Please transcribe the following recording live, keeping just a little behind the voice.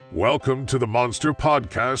Welcome to the Monster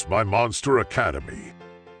Podcast by Monster Academy.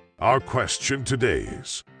 Our question today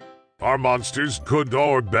is, are monsters good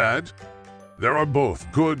or bad? There are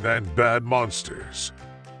both good and bad monsters.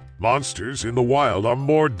 Monsters in the wild are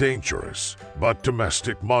more dangerous, but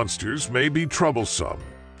domestic monsters may be troublesome.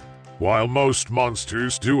 While most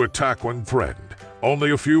monsters do attack when threatened,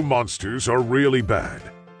 only a few monsters are really bad,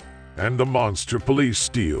 and the Monster Police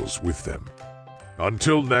deals with them.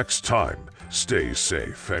 Until next time, stay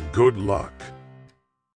safe and good luck.